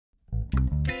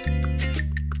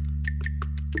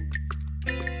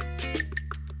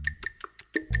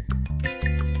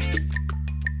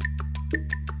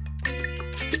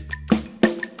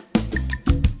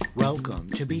Welcome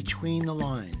to Between the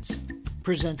Lines,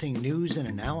 presenting news and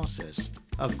analysis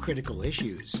of critical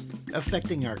issues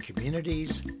affecting our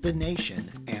communities, the nation,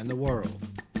 and the world.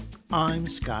 I'm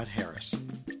Scott Harris.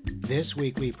 This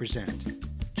week we present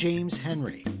James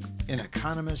Henry, an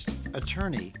economist,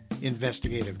 attorney,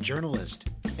 investigative journalist,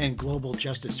 and global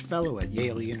justice fellow at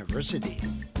Yale University,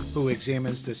 who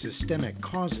examines the systemic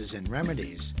causes and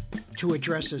remedies to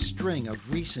address a string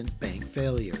of recent bank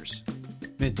failures.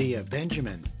 Medea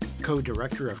Benjamin,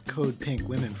 co-director of Code Pink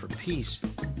Women for Peace,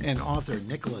 and author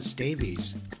Nicolas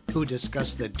Davies, who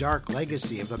discussed the dark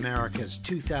legacy of America's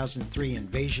 2003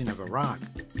 invasion of Iraq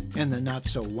and the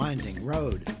not-so-winding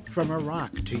road from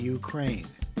Iraq to Ukraine.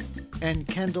 And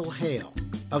Kendall Hale,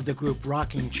 of the group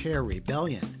Rocking Chair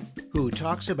Rebellion, who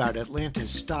talks about Atlanta's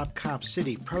Stop Cop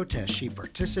City protest she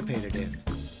participated in,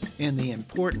 and the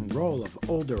important role of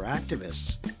older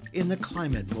activists in the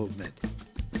climate movement.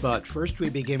 But first we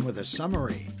begin with a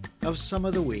summary of some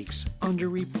of the week's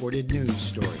underreported news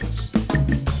stories.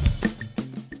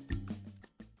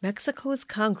 Mexico's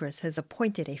Congress has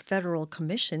appointed a federal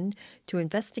commission to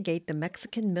investigate the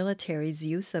Mexican military's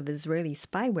use of Israeli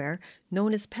spyware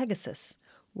known as Pegasus,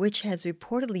 which has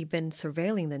reportedly been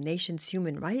surveilling the nation's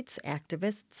human rights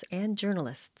activists and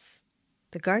journalists.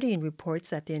 The Guardian reports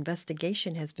that the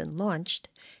investigation has been launched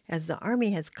as the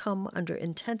Army has come under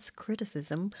intense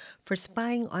criticism for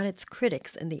spying on its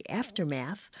critics in the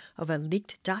aftermath of a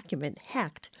leaked document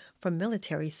hacked from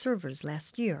military servers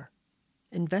last year.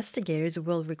 Investigators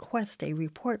will request a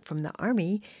report from the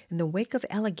Army in the wake of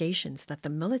allegations that the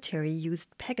military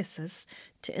used Pegasus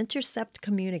to intercept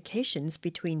communications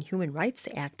between human rights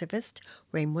activist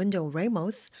Raimundo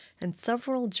Ramos and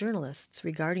several journalists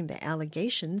regarding the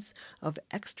allegations of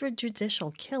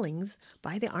extrajudicial killings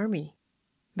by the Army.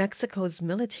 Mexico's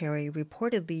military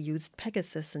reportedly used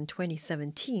Pegasus in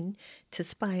 2017 to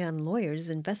spy on lawyers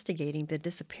investigating the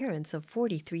disappearance of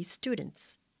 43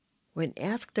 students. When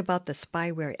asked about the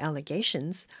spyware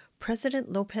allegations, President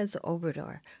López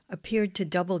Obrador appeared to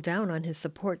double down on his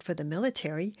support for the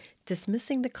military,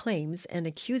 dismissing the claims and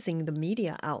accusing the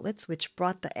media outlets which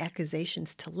brought the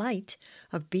accusations to light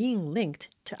of being linked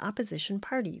to opposition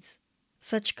parties.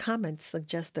 Such comments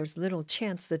suggest there's little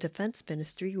chance the Defense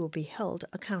Ministry will be held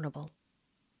accountable.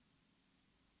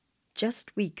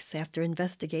 Just weeks after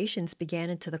investigations began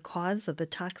into the cause of the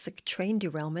toxic train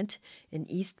derailment in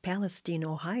East Palestine,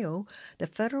 Ohio, the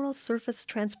Federal Surface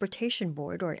Transportation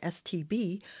Board, or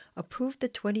STB, approved the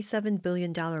 $27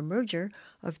 billion merger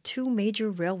of two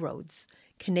major railroads,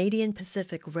 Canadian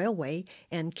Pacific Railway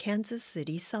and Kansas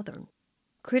City Southern.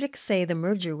 Critics say the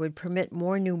merger would permit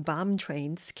more new bomb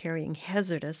trains carrying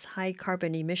hazardous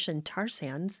high-carbon emission tar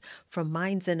sands from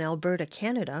mines in Alberta,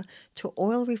 Canada, to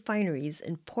oil refineries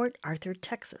in Port Arthur,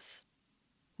 Texas.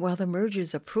 While the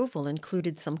merger's approval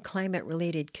included some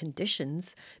climate-related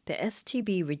conditions, the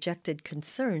STB rejected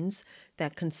concerns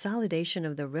that consolidation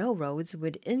of the railroads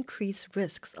would increase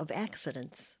risks of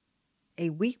accidents. A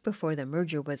week before the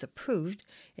merger was approved,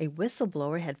 a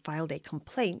whistleblower had filed a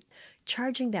complaint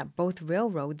charging that both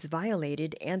railroads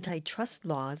violated antitrust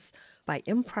laws by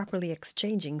improperly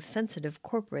exchanging sensitive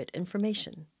corporate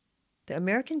information. The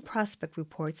American Prospect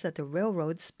reports that the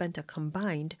railroads spent a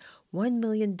combined $1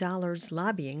 million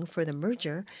lobbying for the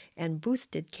merger and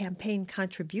boosted campaign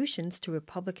contributions to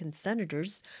Republican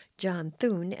Senators John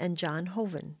Thune and John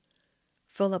Hoeven.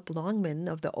 Philip Longman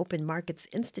of the Open Markets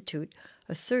Institute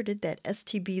asserted that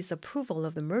STB's approval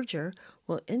of the merger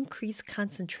will increase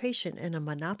concentration in a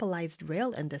monopolized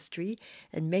rail industry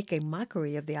and make a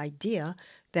mockery of the idea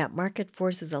that market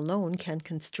forces alone can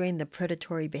constrain the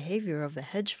predatory behavior of the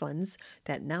hedge funds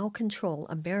that now control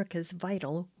America's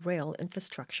vital rail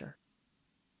infrastructure.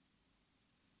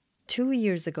 2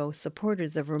 years ago,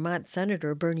 supporters of Vermont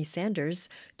Senator Bernie Sanders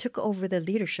took over the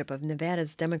leadership of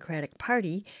Nevada's Democratic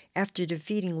Party after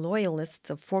defeating loyalists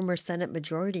of former Senate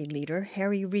Majority Leader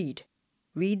Harry Reid.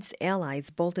 Reid's allies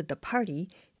bolted the party,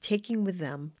 taking with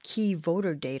them key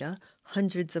voter data,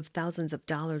 hundreds of thousands of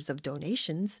dollars of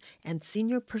donations, and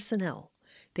senior personnel.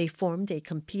 They formed a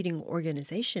competing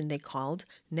organization they called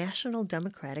National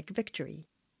Democratic Victory.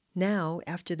 Now,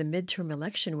 after the midterm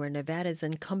election where Nevada's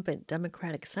incumbent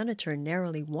Democratic senator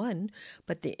narrowly won,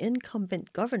 but the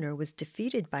incumbent governor was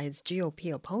defeated by his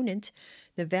GOP opponent,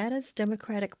 Nevada's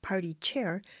Democratic Party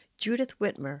chair, Judith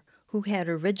Whitmer, who had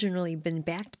originally been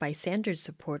backed by Sanders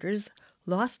supporters,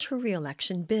 lost her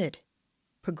re-election bid.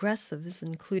 Progressives,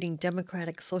 including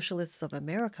Democratic Socialists of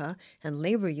America and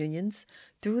labor unions,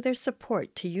 threw their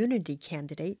support to Unity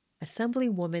candidate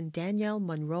Assemblywoman Danielle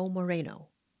Monroe Moreno.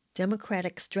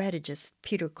 Democratic strategist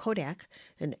Peter Kodak,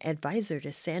 an advisor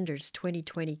to Sanders'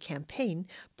 2020 campaign,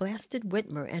 blasted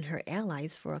Whitmer and her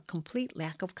allies for a complete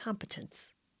lack of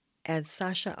competence. As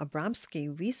Sasha Abramsky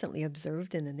recently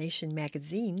observed in The Nation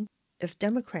magazine, if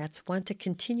Democrats want to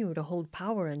continue to hold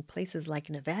power in places like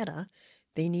Nevada,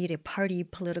 they need a party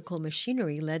political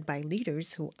machinery led by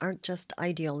leaders who aren't just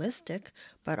idealistic,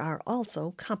 but are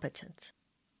also competent.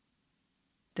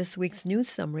 This week's news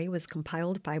summary was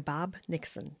compiled by Bob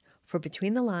Nixon. For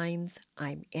Between the Lines,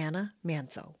 I'm Anna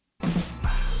Manzo.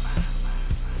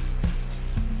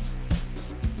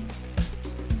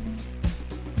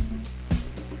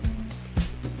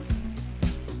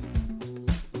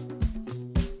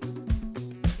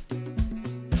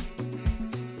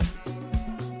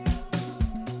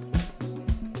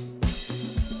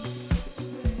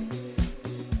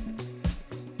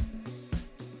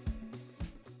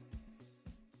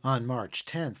 On March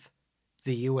 10th,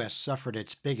 the U.S. suffered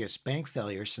its biggest bank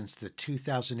failure since the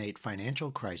 2008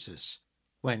 financial crisis,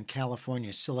 when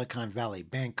California's Silicon Valley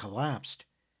Bank collapsed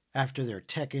after their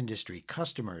tech industry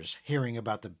customers, hearing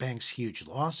about the bank's huge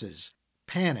losses,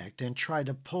 panicked and tried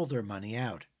to pull their money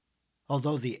out.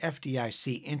 Although the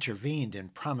FDIC intervened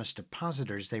and promised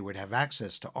depositors they would have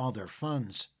access to all their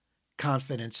funds,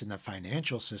 confidence in the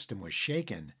financial system was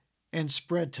shaken and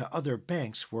spread to other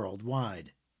banks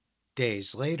worldwide.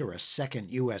 Days later, a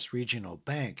second U.S. regional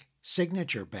bank,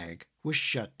 Signature Bank, was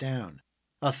shut down.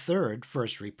 A third,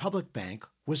 First Republic Bank,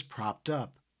 was propped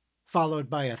up, followed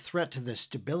by a threat to the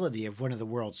stability of one of the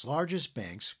world's largest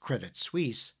banks, Credit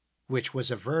Suisse, which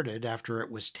was averted after it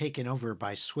was taken over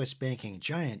by Swiss banking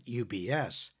giant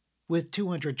UBS, with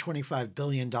 $225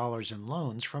 billion in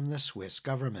loans from the Swiss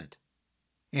government.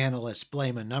 Analysts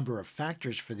blame a number of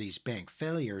factors for these bank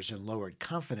failures and lowered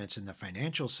confidence in the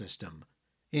financial system,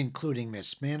 including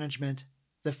mismanagement,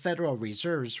 the Federal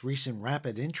Reserve's recent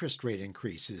rapid interest rate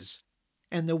increases,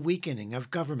 and the weakening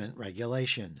of government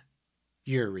regulation.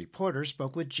 Your reporter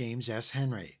spoke with James S.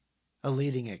 Henry, a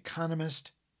leading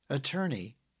economist,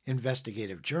 attorney,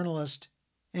 investigative journalist,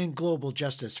 and global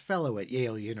justice fellow at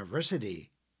Yale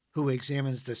University, who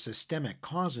examines the systemic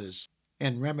causes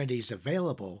and remedies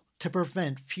available to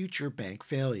prevent future bank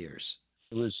failures.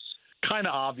 It was kind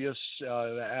of obvious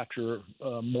after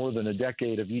more than a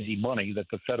decade of easy money that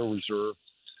the Federal Reserve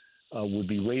would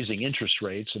be raising interest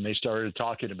rates, and they started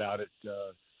talking about it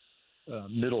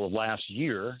middle of last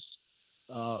year.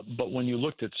 But when you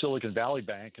looked at Silicon Valley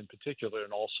Bank in particular,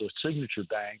 and also Signature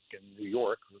Bank in New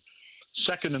York,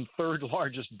 second and third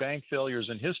largest bank failures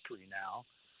in history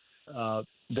now,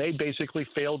 they basically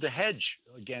failed to hedge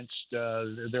against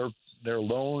their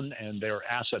loan and their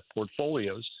asset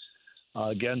portfolios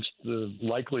against the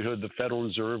likelihood the Federal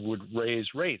Reserve would raise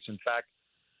rates. In fact,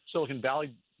 Silicon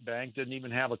Valley Bank didn't even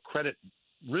have a credit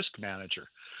risk manager.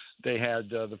 They had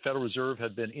the Federal Reserve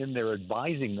had been in there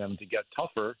advising them to get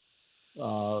tougher,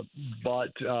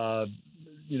 but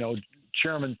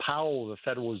Chairman Powell of the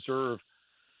Federal Reserve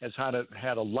has had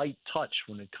a light touch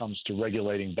when it comes to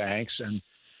regulating banks, and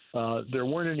there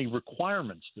weren't any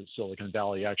requirements that Silicon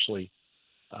Valley actually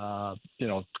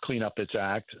clean up its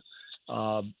act.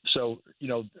 So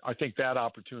I think that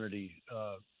opportunity,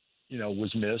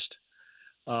 was missed.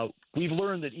 We've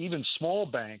learned that even small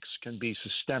banks can be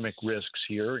systemic risks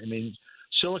here. I mean,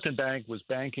 Silicon Bank was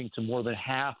banking to more than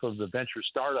half of the venture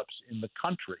startups in the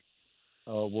country.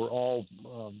 We're all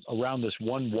around this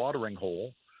one watering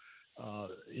hole.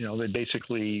 They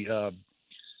basically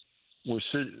were,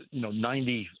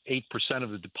 98% of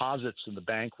the deposits in the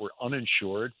bank were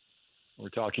uninsured. We're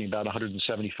talking about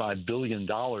 $175 billion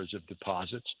of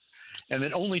deposits. And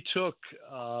it only took,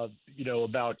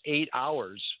 about 8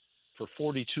 hours for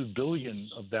 $42 billion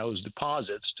of those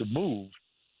deposits to move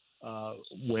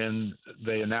when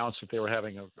they announced that they were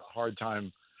having a hard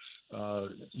time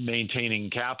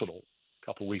maintaining capital a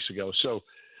couple of weeks ago. So,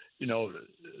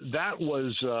 that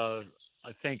was,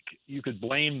 I think you could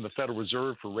blame the Federal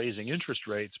Reserve for raising interest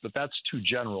rates, but that's too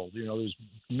general. There's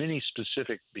many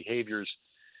specific behaviors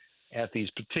at these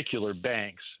particular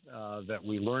banks that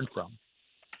we learned from.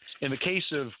 In the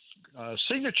case of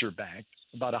Signature Bank,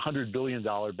 about $100 billion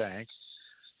bank,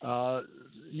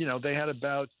 they had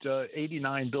about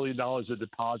 $89 billion of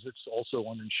deposits, also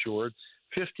uninsured.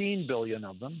 15 billion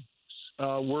of them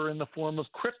were in the form of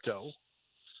crypto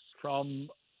from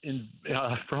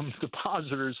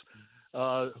depositors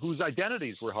whose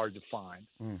identities were hard to find.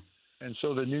 And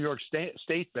so the New York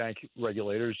State bank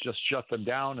regulators just shut them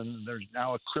down, and there's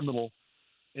now a criminal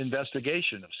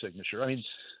investigation of Signature. I mean,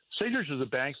 Signature is a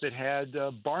bank that had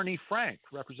Barney Frank,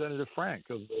 Representative Frank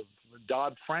of the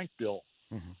Dodd-Frank bill,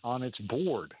 on its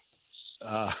board.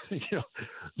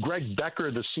 Greg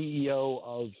Becker, the CEO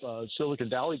of Silicon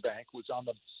Valley Bank, was on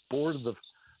the board of the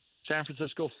San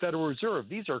Francisco Federal Reserve.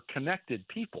 These are connected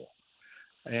people.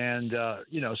 And,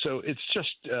 so it's just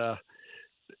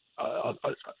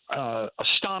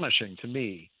astonishing to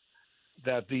me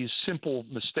that these simple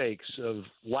mistakes of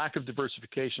lack of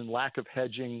diversification, lack of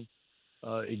hedging,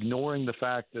 ignoring the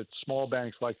fact that small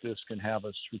banks like this can have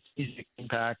a strategic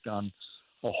impact on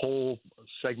a whole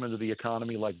segment of the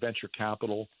economy like venture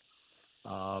capital,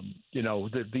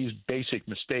 these basic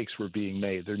mistakes were being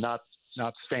made. They're not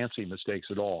fancy mistakes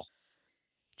at all.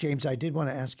 James, I did want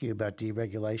to ask you about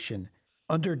deregulation.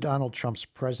 Under Donald Trump's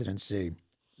presidency,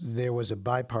 there was a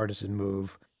bipartisan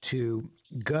move to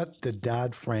gut the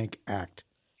Dodd-Frank Act,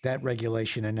 that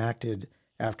regulation enacted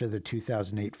after the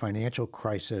 2008 financial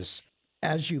crisis.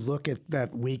 As you look at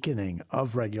that weakening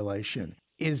of regulation,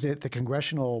 is it the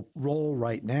congressional role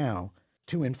right now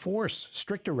to enforce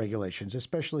stricter regulations,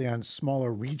 especially on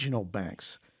smaller regional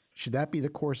banks? Should that be the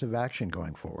course of action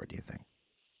going forward, do you think?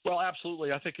 Well,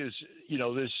 absolutely. I think this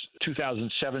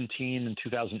 2017 and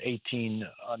 2018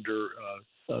 under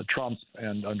Trump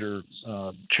and under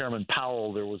Chairman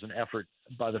Powell, there was an effort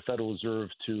by the Federal Reserve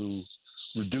to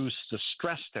reduce the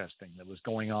stress testing that was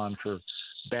going on for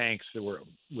banks that were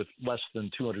with less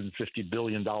than $250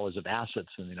 billion of assets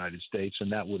in the United States,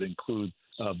 and that would include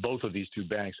both of these two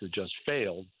banks that just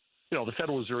failed. The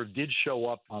Federal Reserve did show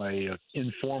up on a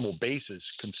informal basis,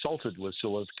 consulted with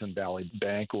Silicon Valley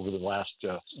Bank over the last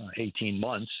 18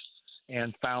 months,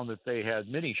 and found that they had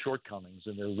many shortcomings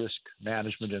in their risk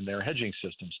management and their hedging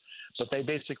systems. But they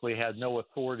basically had no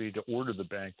authority to order the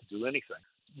bank to do anything.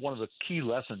 One of the key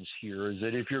lessons here is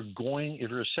that if you're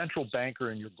a central banker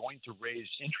and you're going to raise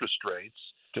interest rates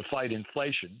to fight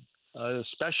inflation,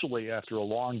 especially after a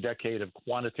long decade of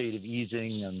quantitative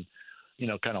easing and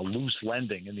kind of loose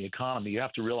lending in the economy, you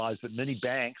have to realize that many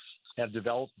banks have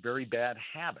developed very bad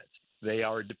habits. They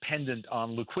are dependent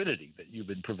on liquidity that you've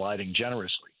been providing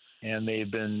generously. And they've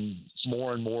been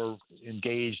more and more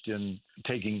engaged in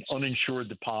taking uninsured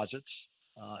deposits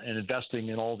and investing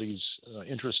in all these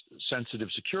interest-sensitive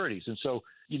securities. And so,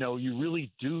 you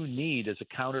really do need, as a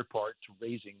counterpart to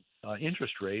raising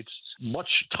interest rates, much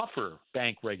tougher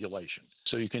bank regulation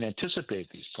so you can anticipate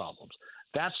these problems.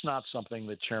 That's not something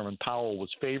that Chairman Powell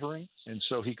was favoring, and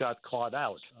so he got caught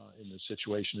out in this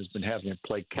situation, has been having to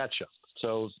play catch-up.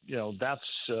 So, that's,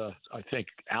 I think,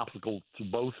 applicable to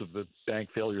both of the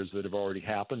bank failures that have already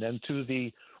happened and to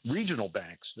the regional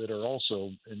banks that are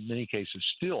also, in many cases,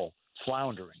 still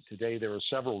floundering. Today, there are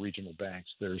several regional banks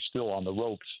that are still on the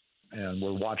ropes, and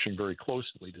we're watching very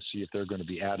closely to see if they're going to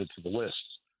be added to the list.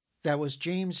 That was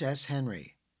James S.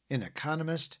 Henry, an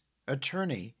economist,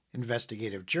 attorney,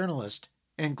 investigative journalist,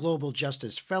 and Global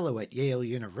Justice Fellow at Yale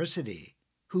University,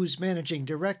 who's managing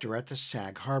director at the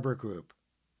Sag Harbor Group.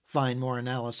 Find more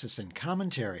analysis and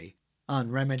commentary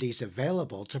on remedies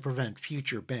available to prevent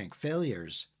future bank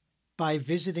failures by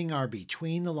visiting our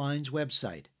Between the Lines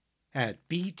website at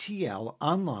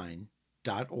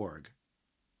btlonline.org.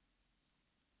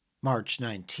 March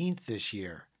 19th this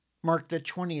year marked the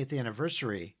 20th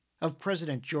anniversary of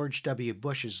President George W.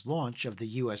 Bush's launch of the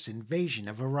U.S. invasion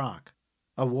of Iraq,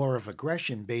 a war of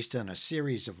aggression based on a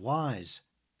series of lies,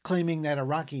 claiming that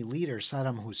Iraqi leader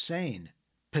Saddam Hussein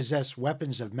possessed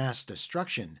weapons of mass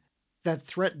destruction that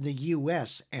threatened the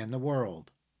U.S. and the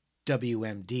world.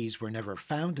 WMDs were never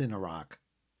found in Iraq,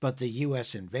 but the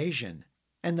U.S. invasion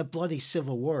and the bloody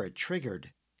civil war it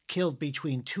triggered killed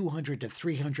between 200 to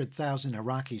 300,000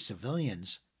 Iraqi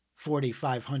civilians,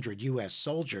 4,500 U.S.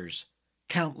 soldiers,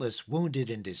 countless wounded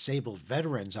and disabled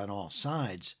veterans on all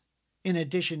sides, in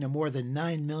addition to more than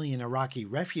 9 million Iraqi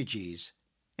refugees,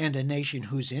 and a nation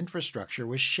whose infrastructure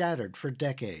was shattered for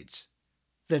decades.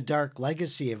 The dark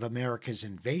legacy of America's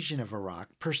invasion of Iraq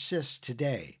persists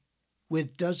today,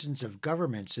 with dozens of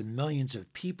governments and millions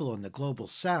of people in the global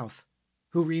South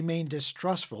who remain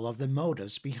distrustful of the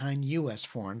motives behind U.S.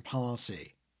 foreign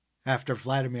policy. After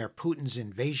Vladimir Putin's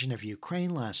invasion of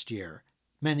Ukraine last year,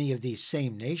 many of these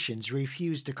same nations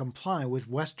refused to comply with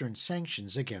Western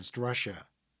sanctions against Russia.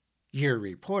 Your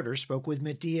reporter spoke with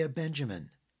Medea Benjamin,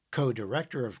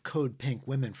 co-director of Code Pink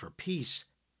Women for Peace,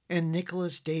 and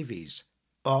Nicolas Davies,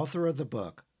 author of the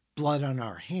book Blood on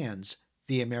Our Hands,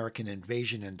 The American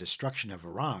Invasion and Destruction of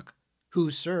Iraq,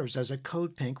 who serves as a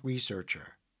Code Pink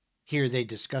researcher. Here they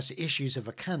discuss issues of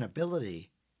accountability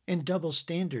and double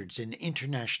standards in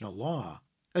international law,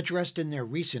 addressed in their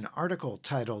recent article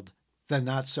titled The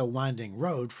Not-So-Winding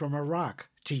Road from Iraq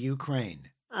to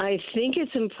Ukraine. I think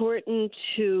it's important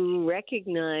to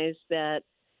recognize that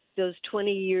those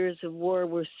 20 years of war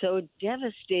were so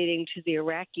devastating to the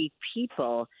Iraqi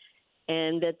people,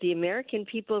 and that the American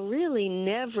people really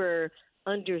never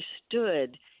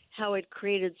understood how it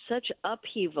created such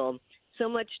upheaval, so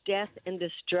much death and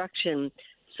destruction,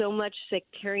 so much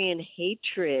sectarian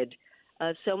hatred,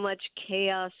 so much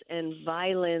chaos and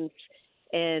violence,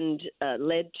 and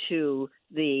led to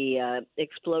the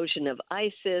explosion of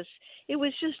ISIS. It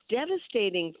was just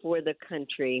devastating for the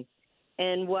country.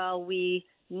 And while we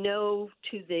know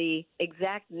to the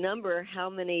exact number how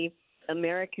many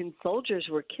American soldiers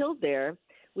were killed there,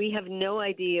 we have no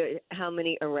idea how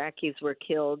many Iraqis were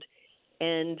killed.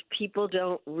 And people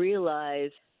don't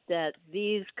realize that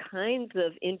these kinds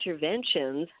of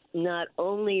interventions not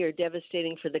only are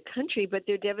devastating for the country, but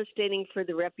they're devastating for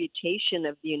the reputation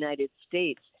of the United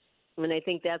States. And I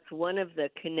think that's one of the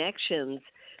connections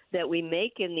that we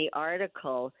make in the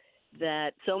article,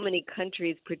 that so many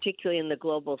countries, particularly in the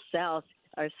global South,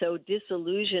 are so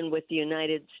disillusioned with the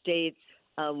United States.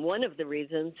 One of the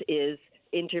reasons is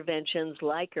interventions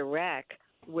like Iraq,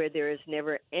 where there is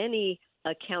never any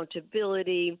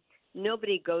accountability.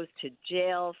 Nobody goes to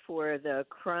jail for the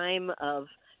crime of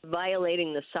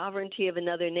violating the sovereignty of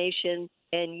another nation.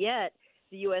 And yet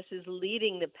the U.S. is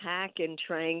leading the pack in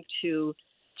trying to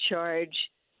charge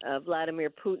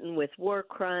Vladimir Putin with war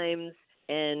crimes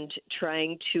and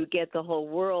trying to get the whole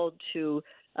world to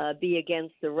be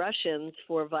against the Russians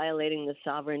for violating the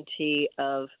sovereignty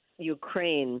of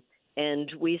Ukraine.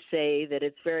 And we say that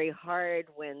it's very hard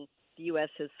when the U.S.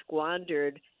 has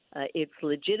squandered its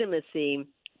legitimacy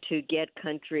to get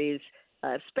countries,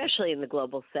 especially in the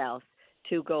global South,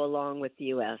 to go along with the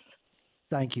U.S.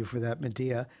 Thank you for that,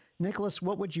 Medea. Nicolas,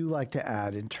 what would you like to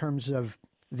add in terms of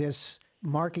this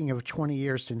marking of 20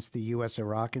 years since the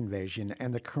U.S.-Iraq invasion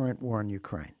and the current war in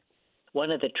Ukraine?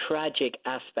 One of the tragic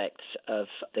aspects of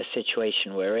the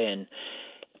situation we're in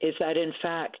is that, in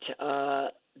fact,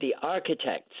 the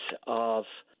architects of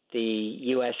the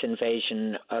U.S.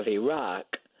 invasion of Iraq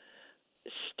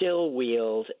still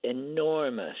wield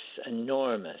enormous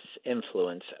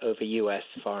influence over U.S.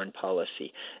 foreign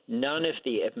policy. None of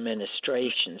the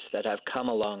administrations that have come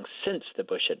along since the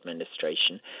Bush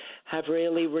administration have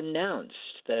really renounced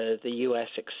the U.S.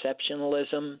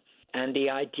 exceptionalism and the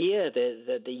idea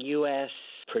that the U.S.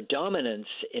 predominance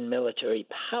in military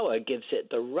power gives it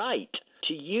the right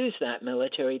to use that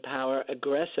military power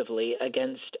aggressively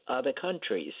against other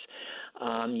countries.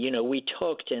 We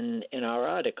talked in our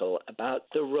article about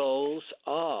the roles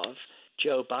of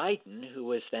Joe Biden, who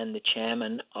was then the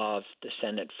chairman of the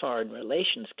Senate Foreign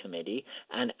Relations Committee,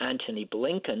 and Antony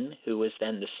Blinken, who was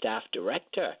then the staff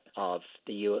director of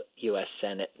the U.S.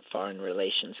 Senate Foreign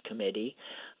Relations Committee,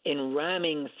 in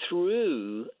ramming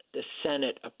through the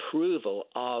Senate approval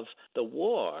of the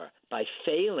war by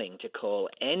failing to call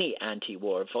any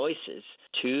anti-war voices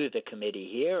to the committee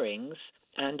hearings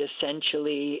and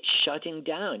essentially shutting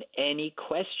down any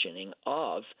questioning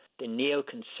of the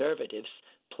neoconservatives'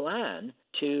 plan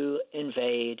to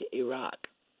invade Iraq.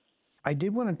 I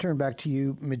did want to turn back to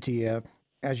you, Medea,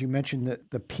 as you mentioned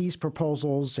the peace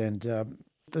proposals and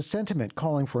the sentiment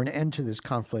calling for an end to this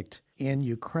conflict in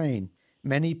Ukraine.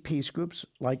 Many peace groups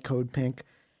like Code Pink,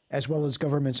 as well as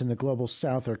governments in the global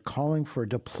South, are calling for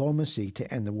diplomacy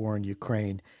to end the war in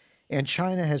Ukraine. And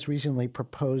China has recently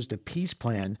proposed a peace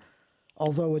plan,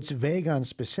 although it's vague on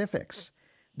specifics.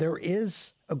 There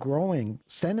is a growing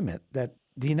sentiment that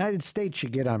the United States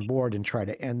should get on board and try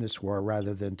to end this war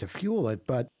rather than to fuel it.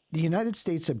 But the United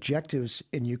States' objectives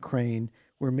in Ukraine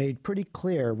were made pretty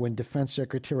clear when Defense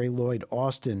Secretary Lloyd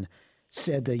Austin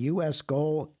said the U.S.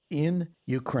 goal in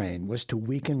Ukraine was to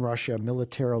weaken Russia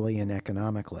militarily and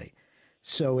economically.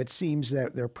 So it seems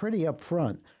that they're pretty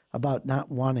upfront about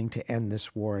not wanting to end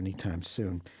this war anytime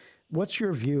soon. What's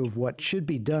your view of what should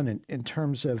be done in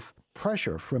terms of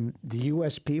pressure from the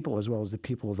U.S. people as well as the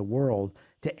people of the world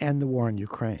to end the war in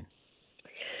Ukraine?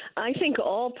 I think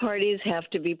all parties have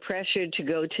to be pressured to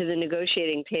go to the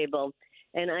negotiating table.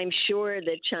 And I'm sure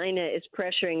that China is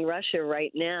pressuring Russia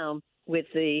right now with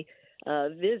the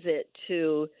visit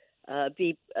to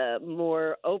be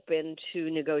more open to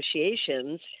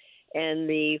negotiations. And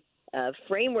the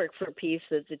framework for peace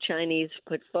that the Chinese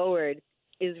put forward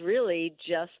is really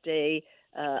just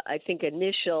I think,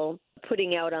 initial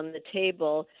putting out on the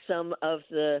table some of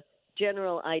the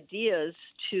general ideas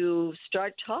to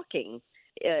start talking.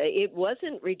 It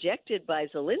wasn't rejected by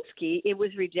Zelensky. It was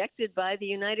rejected by the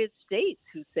United States,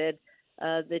 who said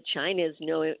that China is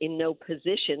in no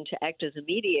position to act as a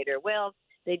mediator. Well,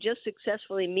 They just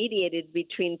successfully mediated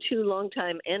between two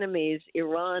longtime enemies,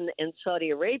 Iran and Saudi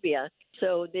Arabia.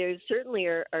 So they certainly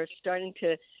are starting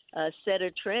to set a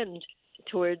trend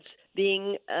towards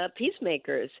being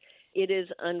peacemakers. It is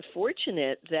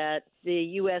unfortunate that the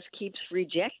U.S. keeps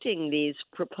rejecting these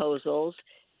proposals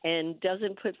and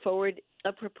doesn't put forward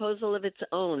a proposal of its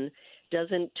own,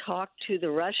 doesn't talk to the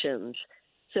Russians.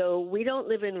 So we don't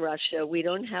live in Russia. We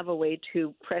don't have a way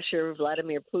to pressure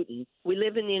Vladimir Putin. We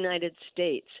live in the United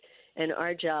States, and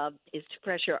our job is to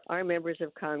pressure our members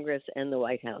of Congress and the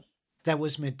White House. That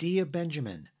was Medea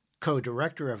Benjamin,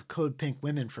 co-director of Code Pink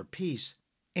Women for Peace,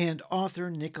 and author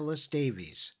Nicolas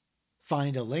Davies.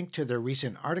 Find a link to their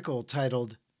recent article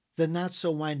titled The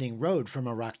Not-So-Winding Road from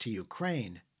Iraq to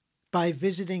Ukraine by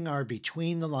visiting our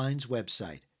Between the Lines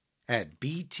website at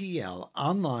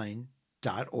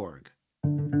btlonline.org.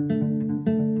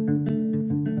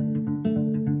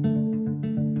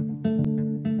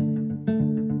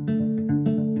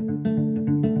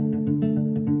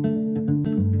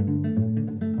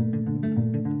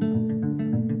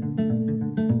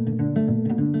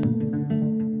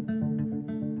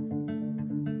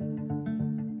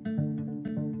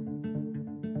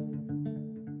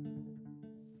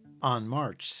 On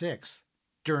March 6th,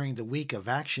 during the week of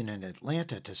action in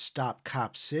Atlanta to stop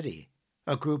Cop City,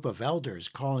 a group of elders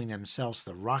calling themselves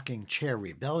the Rocking Chair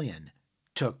Rebellion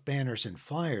took banners and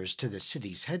flyers to the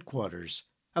city's headquarters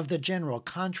of the general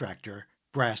contractor,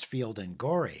 Brassfield and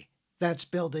Gorey, that's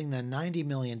building the $90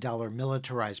 million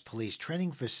militarized police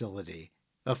training facility,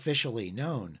 officially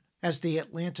known as the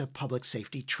Atlanta Public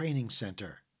Safety Training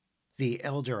Center. The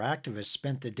elder activists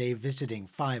spent the day visiting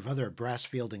 5 other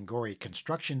Brassfield and Gorey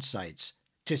construction sites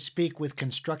to speak with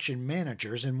construction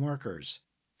managers and workers.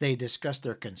 They discussed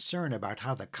their concern about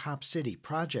how the Cop City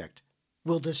project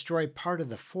will destroy part of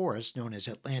the forest known as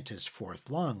Atlanta's Fourth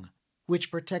Lung,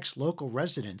 which protects local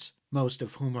residents, most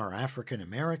of whom are African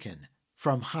American,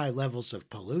 from high levels of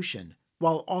pollution,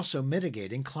 while also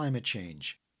mitigating climate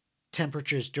change.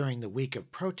 Temperatures during the week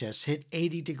of protests hit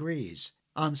 80 degrees,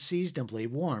 unseasonably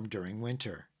warm during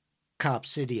winter. Cop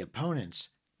City opponents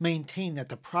maintain that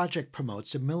the project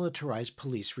promotes a militarized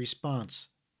police response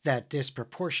that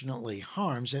disproportionately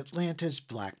harms Atlanta's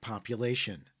black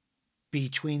population.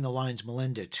 Between the Lines'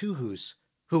 Melinda Tuhus,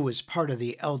 who was part of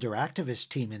the elder activist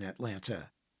team in Atlanta,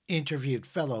 interviewed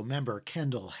fellow member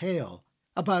Kendall Hale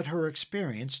about her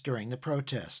experience during the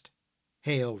protest.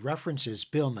 Hale references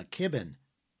Bill McKibben,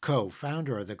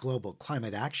 co-founder of the global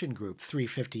climate action group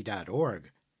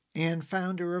 350.org and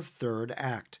founder of Third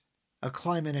Act, a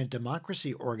climate and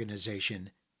democracy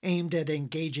organization aimed at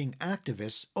engaging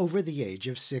activists over the age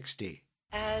of 60.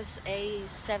 As a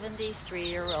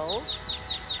 73-year-old,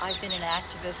 I've been an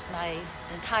activist my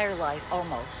entire life,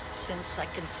 almost, since I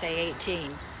can say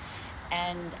 18.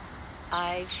 And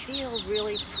I feel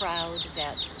really proud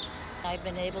that I've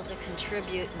been able to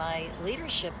contribute my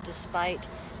leadership despite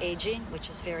aging, which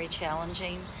is very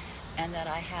challenging, and that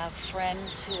I have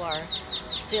friends who are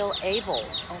still able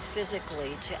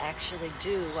physically to actually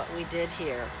do what we did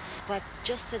here. But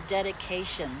just the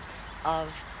dedication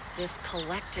of this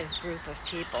collective group of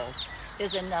people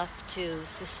is enough to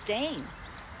sustain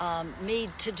me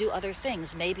to do other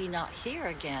things, maybe not here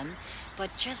again,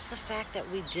 but just the fact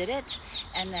that we did it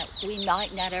and that we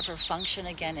might not ever function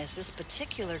again as this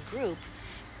particular group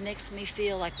makes me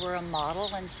feel like we're a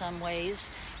model in some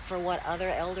ways for what other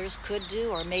elders could do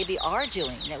or maybe are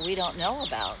doing that we don't know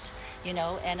about,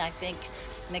 and I think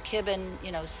McKibben,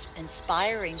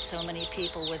 inspiring so many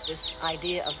people with this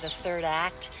idea of the Third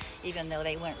Act, even though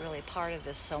they weren't really part of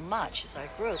this so much as our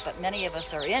group, but many of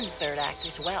us are in Third Act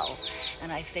as well.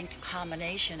 And I think a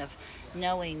combination of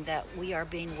knowing that we are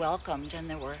being welcomed and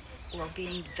that we're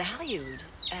being valued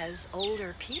as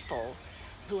older people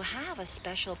who have a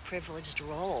special privileged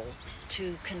role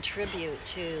to contribute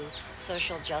to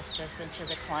social justice and to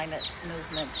the climate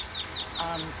movement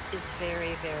is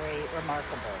very, very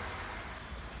remarkable.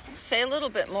 Say a little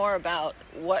bit more about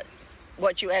what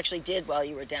you actually did while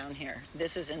you were down here.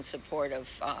 This is in support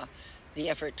of the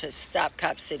effort to stop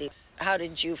Cop City. How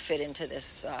did you fit into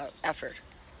this effort?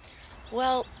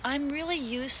 Well, I'm really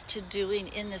used to doing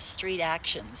in the street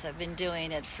actions. I've been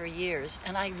doing it for years,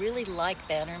 and I really like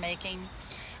banner making.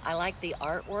 I like the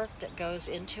artwork that goes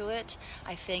into it.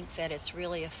 I think that it's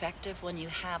really effective when you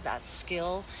have that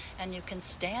skill and you can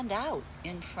stand out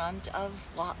in front of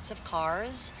lots of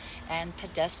cars and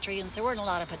pedestrians. There weren't a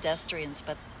lot of pedestrians,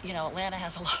 but Atlanta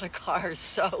has a lot of cars,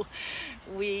 so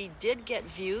we did get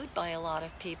viewed by a lot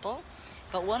of people.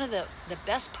 But one of the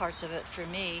best parts of it for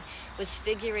me was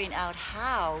figuring out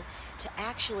how to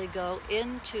actually go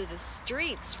into the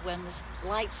streets when the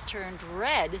lights turned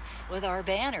red with our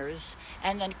banners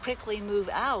and then quickly move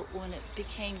out when it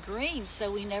became green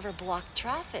so we never blocked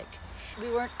traffic.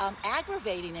 We weren't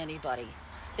aggravating anybody.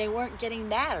 They weren't getting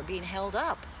mad or being held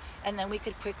up, and then we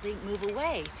could quickly move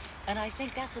away. And I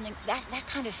think that's that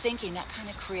kind of thinking, that kind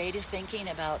of creative thinking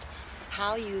about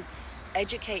how you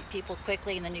educate people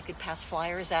quickly and then you could pass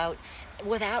flyers out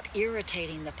without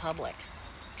irritating the public.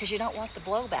 Because you don't want the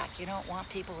blowback. You don't want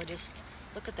people to just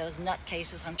look at those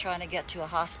nutcases. I'm trying to get to a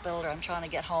hospital, or I'm trying to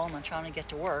get home, I'm trying to get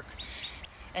to work.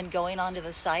 And going onto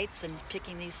the sites and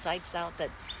picking these sites out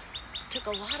that took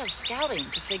a lot of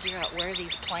scouting to figure out where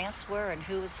these plants were and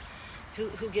who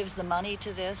gives the money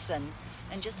to this, and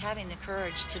just having the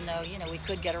courage to know, we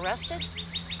could get arrested,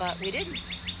 but we didn't.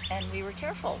 And we were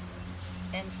careful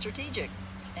and strategic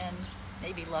and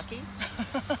maybe lucky.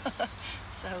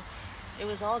 So it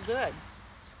was all good.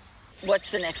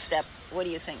 What's the next step? What do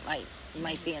you think might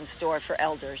be in store for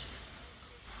elders?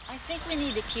 I think we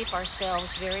need to keep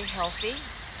ourselves very healthy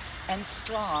and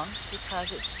strong,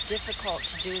 because it's difficult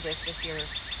to do this if you're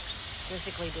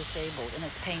physically disabled, and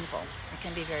it's painful. It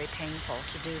can be very painful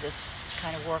to do this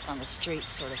kind of work on the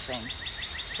streets sort of thing.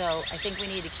 So I think we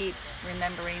need to keep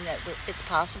remembering that it's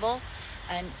possible,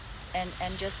 and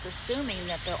just assuming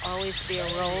that there'll always be a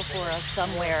role for us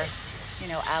somewhere,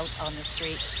 out on the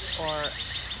streets or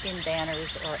in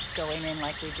banners or going in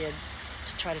like we did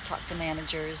to try to talk to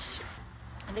managers.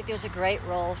 I think there's a great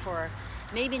role for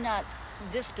maybe not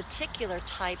this particular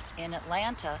type in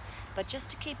Atlanta, but just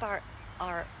to keep our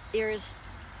ears,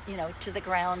 to the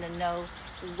ground and know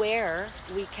where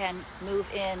we can move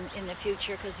in the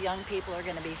future, because young people are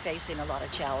going to be facing a lot of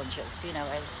challenges,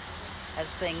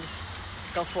 as things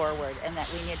go forward, and that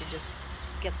we need to just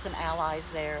get some allies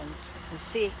there and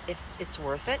see if it's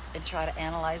worth it, and try to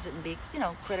analyze it and be,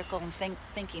 critical and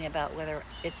thinking about whether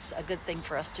it's a good thing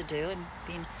for us to do, and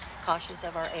being cautious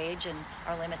of our age and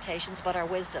our limitations, but our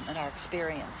wisdom and our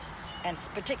experience, and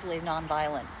particularly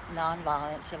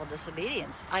nonviolent civil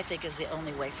disobedience, I think, is the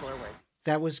only way forward.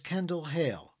 That was Kendall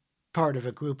Hale, part of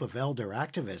a group of elder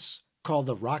activists called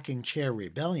the Rocking Chair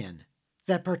Rebellion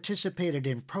that participated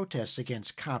in protests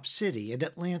against Cop City in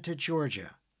Atlanta,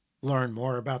 Georgia. Learn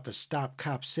more about the Stop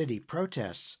Cop City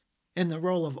protests and the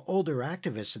role of older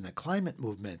activists in the climate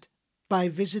movement by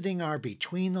visiting our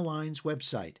Between the Lines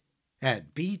website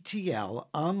at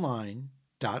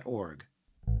btlonline.org.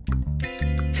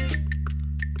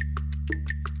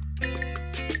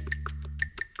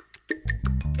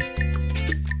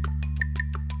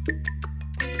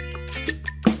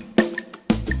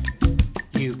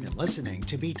 You've been listening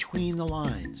to Between the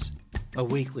Lines, a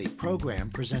weekly program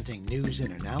presenting news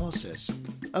and analysis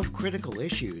of critical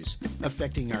issues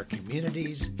affecting our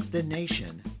communities, the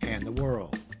nation, and the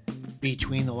world.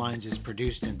 Between the Lines is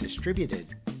produced and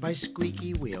distributed by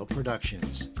Squeaky Wheel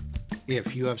Productions.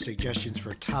 If you have suggestions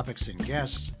for topics and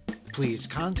guests, please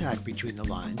contact Between the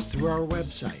Lines through our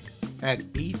website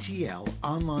at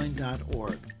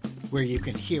btlonline.org, where you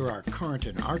can hear our current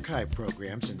and archive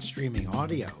programs and streaming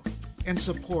audio, and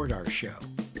support our show.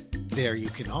 There you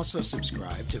can also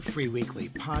subscribe to free weekly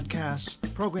podcasts,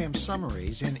 program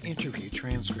summaries, and interview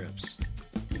transcripts.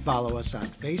 Follow us on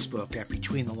Facebook at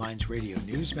Between the Lines Radio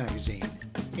News Magazine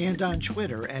and on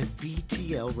Twitter at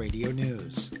BTL Radio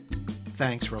News.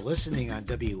 Thanks for listening on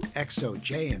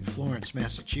WXOJ in Florence,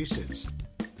 Massachusetts,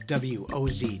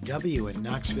 WOZW in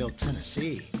Knoxville,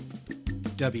 Tennessee,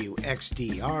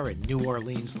 WXDR in New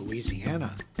Orleans,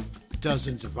 Louisiana,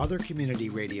 dozens of other community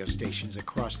radio stations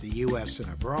across the U.S.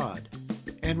 and abroad,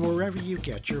 and wherever you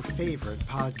get your favorite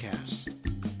podcasts.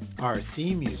 Our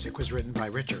theme music was written by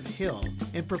Richard Hill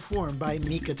and performed by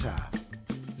Nicolas.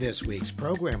 This week's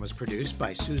program was produced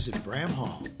by Susan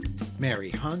Bramhall,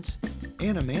 Mary Hunt,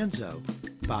 Anna Manzo,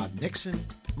 Bob Nixon,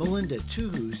 Melinda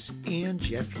Tuhus, and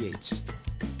Jeff Yates.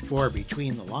 For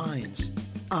Between the Lines,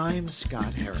 I'm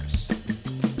Scott Harris.